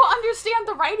 I don't understand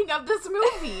the writing of this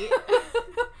movie.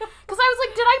 Because I was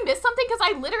like, did I miss something? Because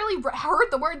I literally heard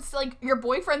the words, like, your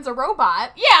boyfriend's a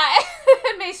robot. Yeah.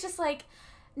 And May's just like,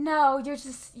 no, you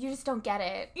just don't get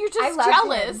it. You're just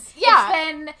jealous. Yeah.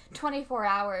 It's been 24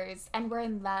 hours and we're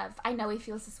in love. I know he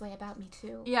feels this way about me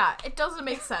too. Yeah, it doesn't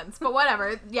make sense, but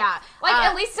whatever. Yeah. Like,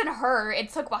 at least in Her, it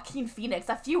took Joaquin Phoenix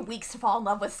a few weeks to fall in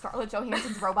love with Scarlett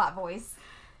Johansson's robot voice.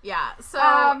 Yeah, so...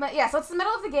 so it's the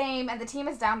middle of the game, and the team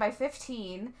is down by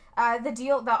 15.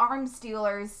 The arms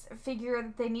dealers figure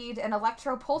that they need an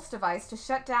electro-pulse device to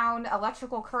shut down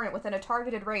electrical current within a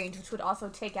targeted range, which would also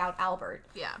take out Albert.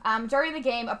 Yeah. During the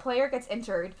game, a player gets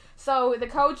injured, so the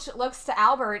coach looks to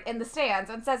Albert in the stands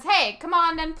and says, hey, come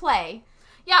on and play.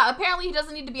 Yeah, apparently he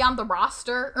doesn't need to be on the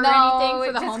roster or anything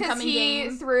for the homecoming game.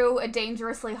 He threw a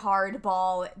dangerously hard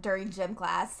ball during gym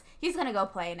class. He's gonna go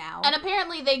play now. And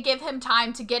apparently they give him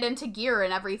time to get into gear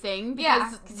and everything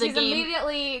because he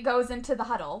immediately goes into the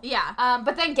huddle. Yeah.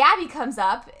 But then Gabby comes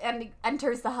up and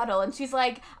enters the huddle, and she's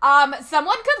like,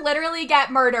 someone could literally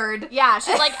get murdered. Yeah,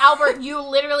 she's like, Albert, you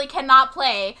literally cannot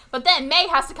play. But then May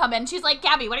has to come in. She's like,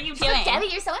 Gabby, what are you doing? Like, Gabby,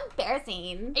 you're so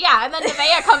embarrassing. Yeah, and then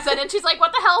Nevaeh comes in, and she's like,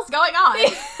 what the hell's going on?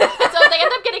 And so they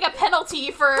end up getting a penalty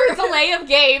for delay of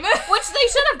game. Which they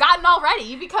should have gotten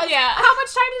already, because how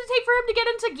much time did it take for him to get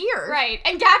into gear? Right.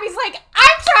 And Gabby's like,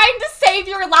 I'm trying to save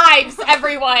your lives,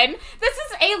 everyone. This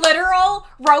is a literal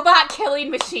robot killing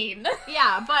machine.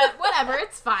 Yeah, but whatever,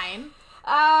 it's fine.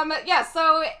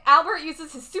 So Albert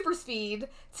uses his super speed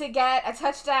to get a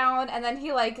touchdown, and then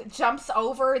he, like, jumps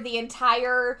over the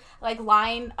entire, like,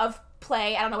 line of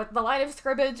play. I don't know what the line of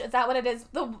scrimmage, is that what it is?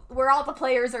 Where all the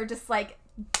players are just, like,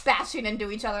 bashing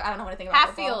into each other. I don't know anything about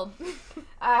half football. field.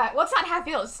 Well, it's not half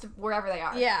field, it's just wherever they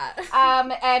are. Yeah.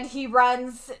 And he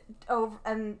runs over,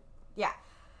 and yeah.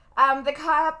 The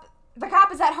cop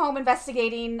is at home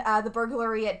investigating the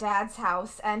burglary at Dad's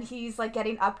house, and he's, like,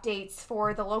 getting updates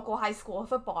for the local high school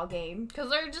football game.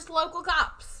 Because they're just local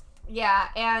cops. Yeah,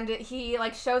 and he,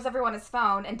 like, shows everyone his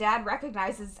phone, and Dad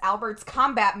recognizes Albert's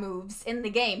combat moves in the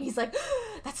game. He's like,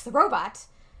 that's the robot.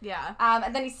 Yeah.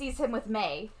 And then he sees him with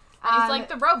May. And he's like,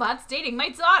 the robot's dating my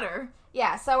daughter.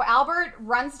 Yeah, so Albert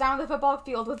runs down the football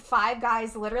field with 5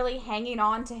 guys literally hanging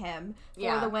on to him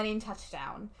for the winning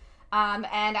touchdown. And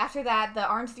after that, the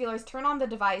arms dealers turn on the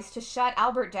device to shut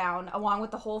Albert down, along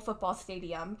with the whole football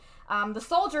stadium. The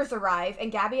soldiers arrive,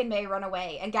 and Gabby and May run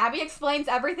away. And Gabby explains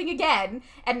everything again,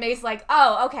 and May's like,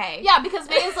 oh, okay. Yeah, because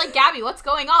May is like, Gabby, what's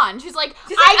going on? She's like,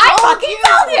 I fucking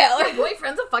told you! Your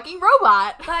boyfriend's a fucking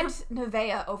robot. But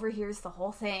Nevaeh overhears the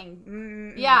whole thing.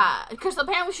 Mm-hmm. Yeah, because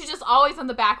apparently she's just always in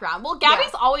the background. Well,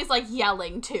 Gabby's always, like,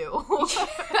 yelling, too.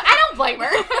 I don't blame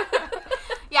her.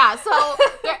 Yeah, so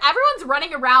everyone's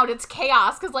running around. It's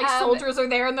chaos because, like, soldiers are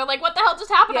there, and they're like, what the hell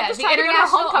just happened? Yeah, I'm just the trying to go to a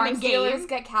homecoming arms game. dealers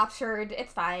get captured.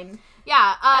 It's fine.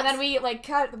 Yeah. And then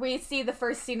we see the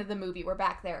first scene of the movie. We're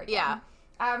back there again.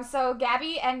 Yeah. So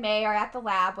Gabby and May are at the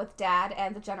lab with Dad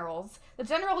and the generals. The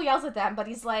general yells at them, but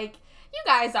he's like, you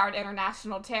guys aren't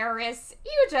international terrorists.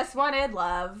 You just wanted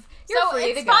love. You're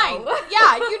free to go. Fine.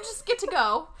 Yeah, you just get to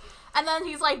go. And then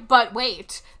he's like, but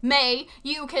wait, May,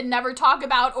 you can never talk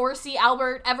about or see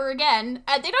Albert ever again.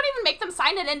 They don't even make them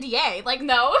sign an NDA. Like,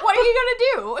 no. What are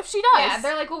you gonna do if she does? Yeah,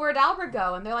 they're like, well, where'd Albert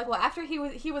go? And they're like, well, after he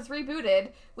was rebooted,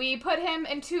 we put him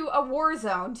into a war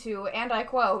zone to, and I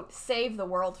quote, save the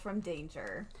world from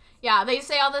danger. Yeah, they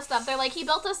say all this stuff. They're like, he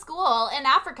built a school in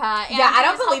Africa. And yeah, I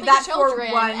don't believe that for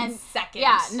one second.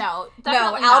 Yeah, no.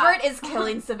 No, Albert is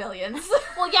killing civilians.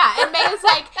 Well, yeah, and May is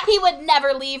like, he would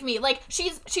never leave me. Like,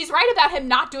 she's right about him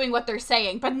not doing what they're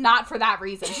saying, but not for that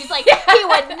reason. She's like, he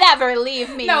would never leave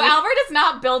me. No, Albert is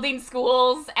not building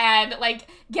schools and, like,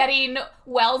 getting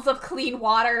wells of clean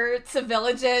water to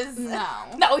villages.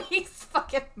 No, he's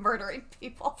fucking murdering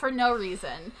people. For no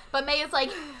reason. But May is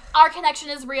like, our connection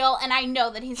is real, and I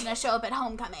know that he's going to show up at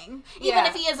homecoming. Even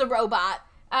if he is a robot.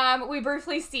 We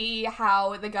briefly see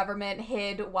how the government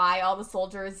hid why all the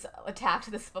soldiers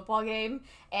attacked this football game,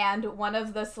 and one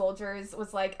of the soldiers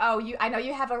was like, oh, I know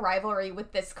you have a rivalry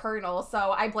with this colonel,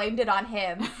 so I blamed it on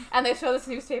him. And they show this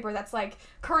newspaper that's like,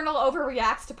 colonel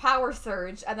overreacts to power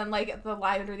surge, and then, like, the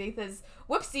line underneath is,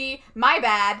 whoopsie, my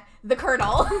bad, the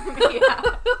colonel.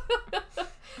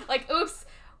 Like, oops,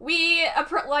 we,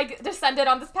 descended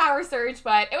on this power surge,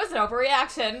 but it was an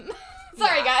overreaction.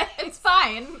 Sorry, guys. It's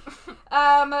fine.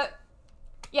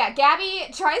 Yeah,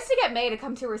 Gabby tries to get May to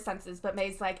come to her senses, but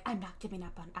May's like, I'm not giving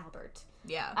up on Albert.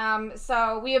 Yeah.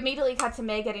 So we immediately cut to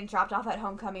May getting dropped off at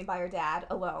homecoming by her dad,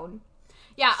 alone.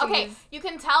 Yeah, okay, you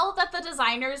can tell that the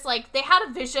designers, like, they had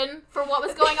a vision for what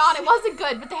was going on. It wasn't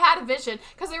good, but they had a vision,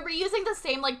 because they were using the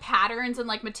same, like, patterns and,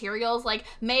 like, materials. Like,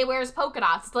 May wears polka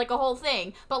dots. It's, like, a whole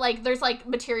thing. But, like, there's, like,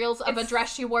 materials of a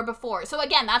dress she wore before. So,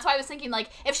 again, that's why I was thinking, like,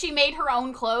 if she made her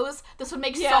own clothes, this would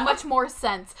make so much more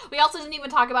sense. We also didn't even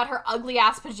talk about her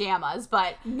ugly-ass pajamas,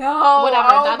 but whatever,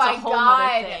 that's a whole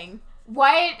other thing.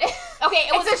 What? Okay,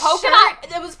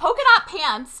 it was polka dot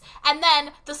pants, and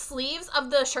then the sleeves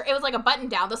of the shirt, it was like a button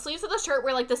down. The sleeves of the shirt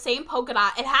were like the same polka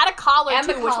dot. It had a collar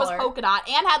too, which was polka dot,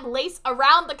 and had lace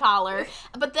around the collar.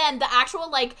 But then the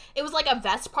actual, like, it was like a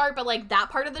vest part, but like that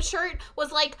part of the shirt was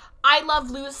like, I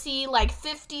Love Lucy, like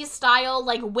 50s style,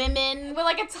 like women. With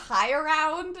like a tie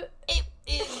around.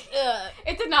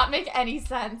 It did not make any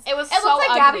sense. It looked like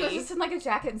ugly. Gabby was just in like a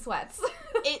jacket and sweats.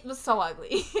 It was so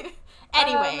ugly.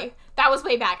 Anyway, that was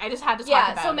way back. I just had to talk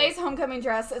about it. Yeah, so May's homecoming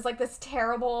dress is like this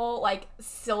terrible, like,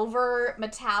 silver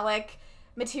metallic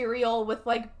material with,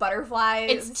 like,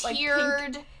 butterflies. It's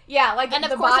tiered. Like, yeah, like, and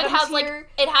of course it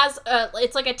has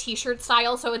it's like a t-shirt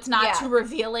style, so it's not too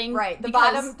revealing. Right.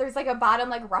 Bottom, there's like a bottom,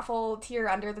 like, ruffle tier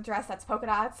under the dress that's polka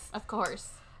dots. Of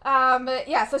course.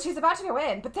 Yeah, so she's about to go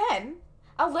in, but then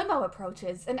a limo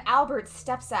approaches and Albert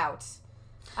steps out.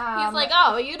 He's like,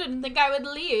 oh, you didn't think I would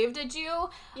leave, did you?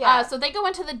 Yeah. So they go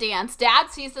into the dance.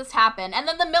 Dad sees this happen, and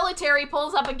then the military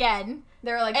pulls up again.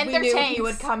 They're like, we knew he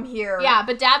would come here. Yeah,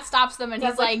 but Dad stops them, and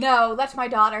he's like, no, let my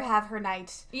daughter have her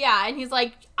night. Yeah, and he's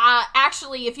like,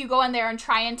 actually, if you go in there and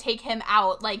try and take him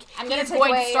out, like, he's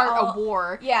going to start a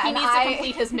war. Yeah, he needs to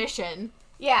complete his mission.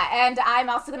 Yeah, and I'm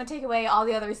also going to take away all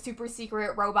the other super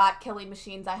secret robot killing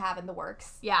machines I have in the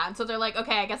works. Yeah, and so they're like,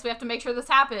 okay, I guess we have to make sure this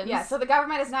happens. Yeah, so the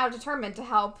government is now determined to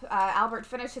help Albert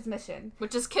finish his mission.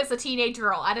 Which is kiss a teenage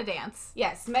girl at a dance.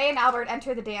 Yes, May and Albert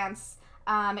enter the dance.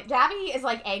 Gabby is,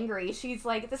 like, angry. She's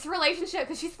like, this relationship,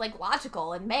 because she's, like,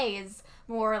 logical, and May is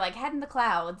more, like, head in the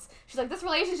clouds. She's like, this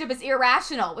relationship is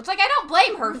irrational, which, like, I don't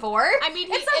blame her for. I mean,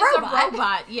 it's a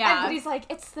robot. Yeah. But he's like,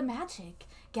 it's the magic,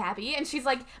 Gabby. And she's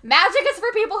like, magic is for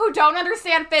people who don't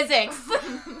understand physics.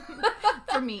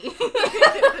 For me.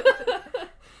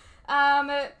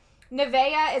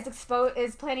 Nevaeh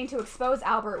is planning to expose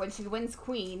Albert when she wins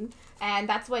Queen, and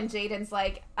that's when Jaden's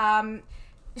like,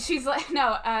 she's like,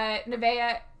 no,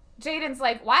 Jaden's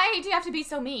like, why do you have to be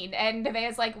so mean? And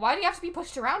Nevaeh's like, why do you have to be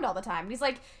pushed around all the time? And he's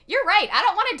like, you're right, I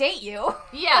don't want to date you.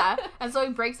 Yeah, and so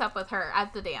he breaks up with her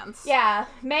at the dance. Yeah,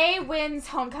 May wins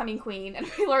homecoming queen, and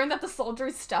we learn that the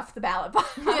soldiers stuffed the ballot box.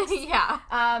 Yeah.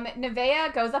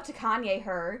 Nevaeh goes up to Kanye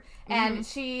her, and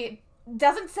she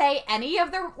doesn't say any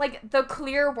of the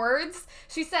clear words.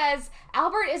 She says,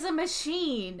 Albert is a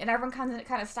machine, and everyone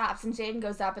kind of stops, and Jaden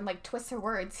goes up and, like, twists her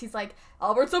words. He's like,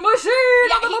 Albert's a machine!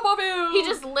 Yeah, he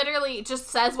just literally just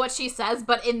says what she says,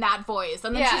 but in that voice.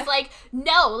 And then she's like,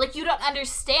 no, like, you don't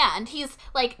understand. He's,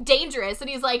 like, dangerous, and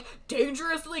he's like,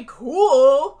 dangerously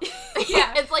cool.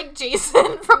 Yeah. It's like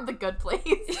Jason from The Good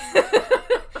Place.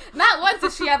 Not once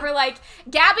is she ever like,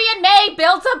 Gabby and May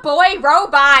built a boy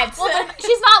robot. Well,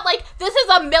 she's not like, this is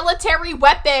a military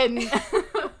weapon.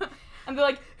 And they're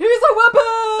like, he's a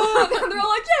weapon! And they're all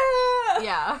like, yeah!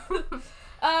 Yeah.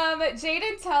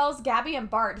 Jaden tells Gabby and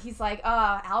Bart, he's like,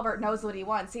 Albert knows what he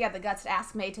wants. He had the guts to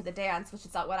ask May to the dance, which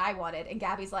is not what I wanted. And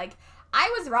Gabby's like,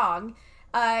 I was wrong.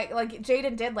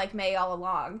 Jaden did like May all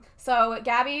along. So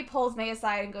Gabby pulls May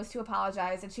aside and goes to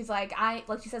apologize, and she's like,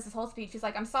 she says this whole speech, she's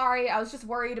like, I'm sorry, I was just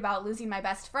worried about losing my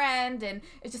best friend, and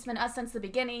it's just been us since the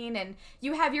beginning, and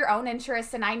you have your own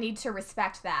interests, and I need to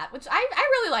respect that, which I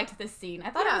really liked this scene. I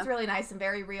thought it was really nice and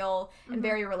very real and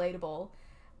very relatable.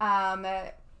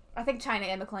 I think China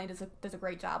Anne McClain does a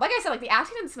great job. Like I said, like, the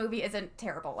acting in this movie isn't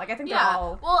terrible. Like, I think they're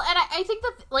all... Well, and I think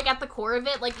that, like, at the core of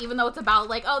it, like, even though it's about,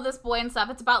 like, oh, this boy and stuff,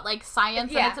 it's about, like,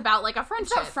 science and it's about, like, a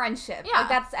friendship. It's about friendship. Yeah. Like,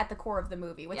 that's at the core of the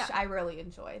movie, which I really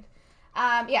enjoyed.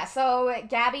 So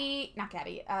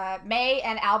May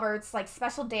and Albert's, like,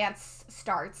 special dance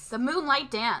starts. The moonlight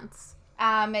dance.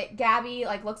 Gabby,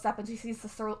 like, looks up and she sees the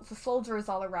soldiers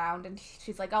all around, and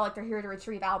she's like, oh, like, they're here to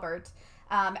retrieve Albert.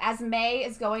 As May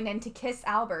is going in to kiss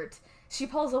Albert, she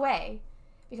pulls away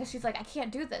because she's like, I can't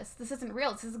do this. This isn't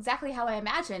real. This is exactly how I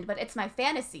imagined, but it's my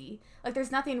fantasy. Like,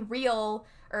 there's nothing real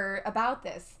about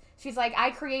this. She's like, I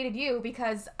created you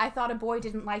because I thought a boy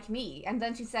didn't like me. And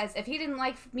then she says, if he didn't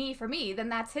like me for me, then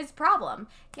that's his problem.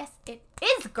 Yes, it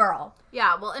is, girl.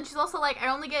 Yeah, well, and she's also like, I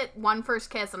only get one first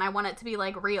kiss, and I want it to be,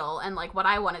 like, real and, like, what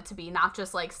I want it to be, not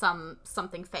just, like,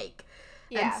 something fake.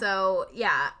 Yeah. And so,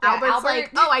 Albert's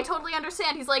like, oh, I totally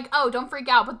understand. He's like, oh, don't freak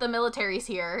out, but the military's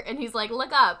here. And he's like,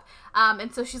 look up.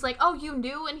 And so she's like, oh, you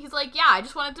knew? And he's like, yeah, I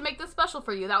just wanted to make this special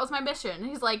for you. That was my mission. And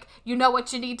he's like, you know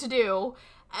what you need to do.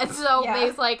 And so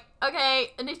May's like,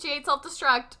 okay, initiate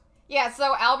self-destruct. Yeah,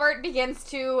 so Albert begins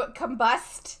to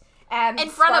combust and in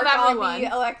front of everyone. All the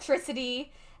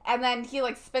electricity. And then he,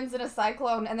 like, spins in a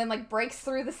cyclone and then, like, breaks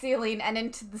through the ceiling and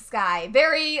into the sky.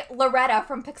 Very Loretta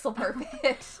from Pixel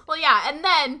Perfect. Well, yeah, and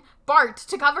then Bart,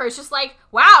 to cover, is just like,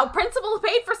 wow, Principal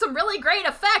paid for some really great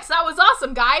effects. That was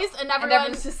awesome, guys. And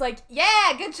everyone's just like,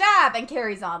 yeah, good job, and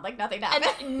carries on like nothing happened.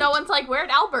 And no one's like, where'd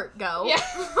Albert go?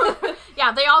 Yeah.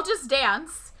 Yeah, they all just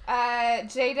dance.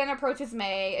 Jaden approaches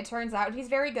May. It turns out he's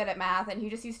very good at math, and he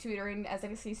just used tutoring as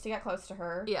an excuse to get close to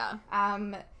her. Yeah.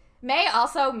 May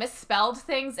also misspelled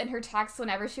things in her text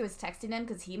whenever she was texting him,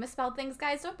 because he misspelled things.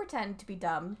 Guys, don't pretend to be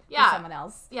dumb for someone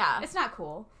else. Yeah. It's not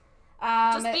cool.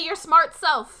 Just be your smart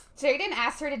self. Jaden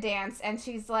asks her to dance, and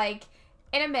she's like,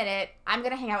 in a minute, I'm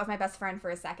going to hang out with my best friend for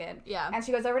a second. Yeah. And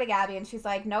she goes over to Gabby, and she's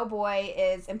like, no boy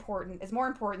is more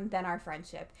important than our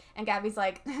friendship. And Gabby's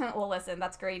like, well, listen,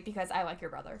 that's great, because I like your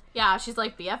brother. Yeah, she's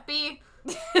like, BFB.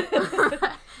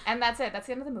 And that's it. That's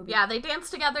the end of the movie. Yeah, they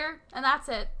dance together, and that's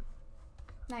it.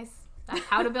 Nice. That's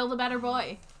How to Build a Better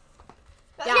Boy.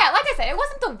 Yeah, like I said, it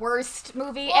wasn't the worst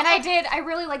movie, and I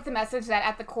really liked the message that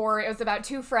at the core it was about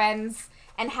two friends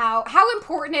and how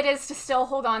important it is to still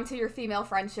hold on to your female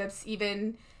friendships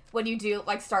even when you do,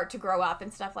 like, start to grow up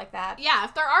and stuff like that. Yeah,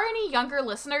 if there are any younger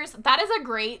listeners, that is a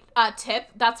great tip.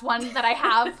 That's one that I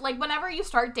have. Like, whenever you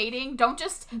start dating, don't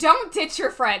ditch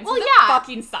your friends. Well, yeah.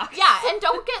 Fucking sucks. Yeah, and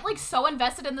don't get, like, so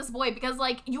invested in this boy, because,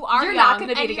 like, you're young. Not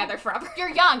going to be together forever. You're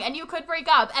young, and you could break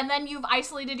up, and then you've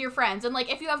isolated your friends. And, like,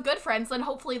 if you have good friends, then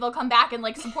hopefully they'll come back and,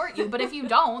 like, support you. But if you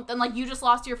don't, then, like, you just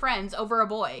lost your friends over a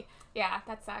boy. Yeah,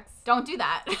 that sucks. Don't do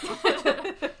that.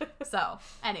 So,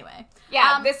 anyway.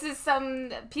 Yeah, this is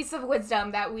some piece of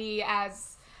wisdom that we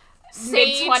as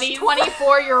sage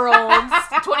 24-year-olds,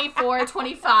 24,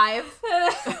 25.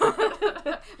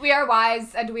 We are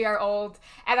wise and we are old.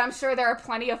 And I'm sure there are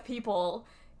plenty of people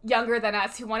younger than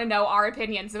us who want to know our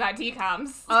opinions about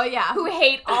DComs. Oh, yeah. We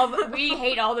hate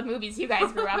all the movies you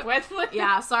guys grew up with.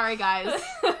 Yeah, sorry, guys.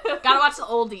 Gotta watch the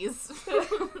oldies.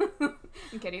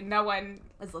 I'm kidding. No one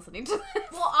is listening to this.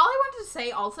 Well, all I wanted to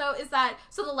say also is that,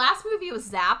 so the last movie was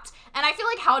Zapped, and I feel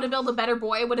like How to Build a Better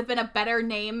Boy would have been a better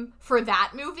name for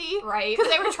that movie. Right.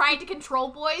 Because they were trying to control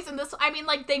boys, and this, I mean,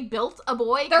 like, they built a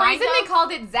boy, The reason they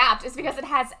called it Zapped is because it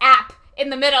has app in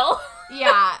the middle.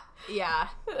 Yeah.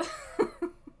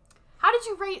 How did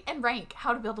you rate and rank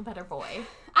How to Build a Better Boy?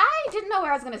 I didn't know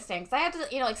where I was going to stand, because I had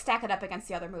to, like, stack it up against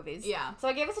the other movies. Yeah. So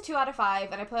I gave it a 2 out of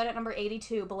 5, and I put it at number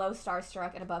 82, below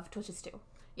Starstruck, and above Twitches 2.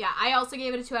 Yeah, I also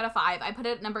gave it a 2 out of 5. I put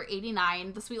it at number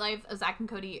 89. The Sweet Life of Zack and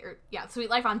Cody, Sweet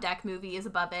Life on Deck movie is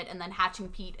above it, and then Hatching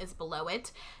Pete is below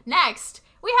it. Next,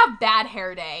 we have Bad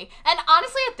Hair Day. And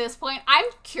honestly, at this point, I'm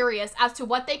curious as to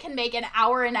what they can make an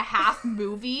hour-and-a-half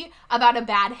movie about a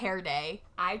bad hair day.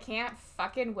 I can't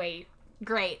fucking wait.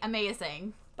 Great.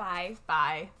 Amazing. Bye.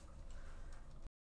 Bye.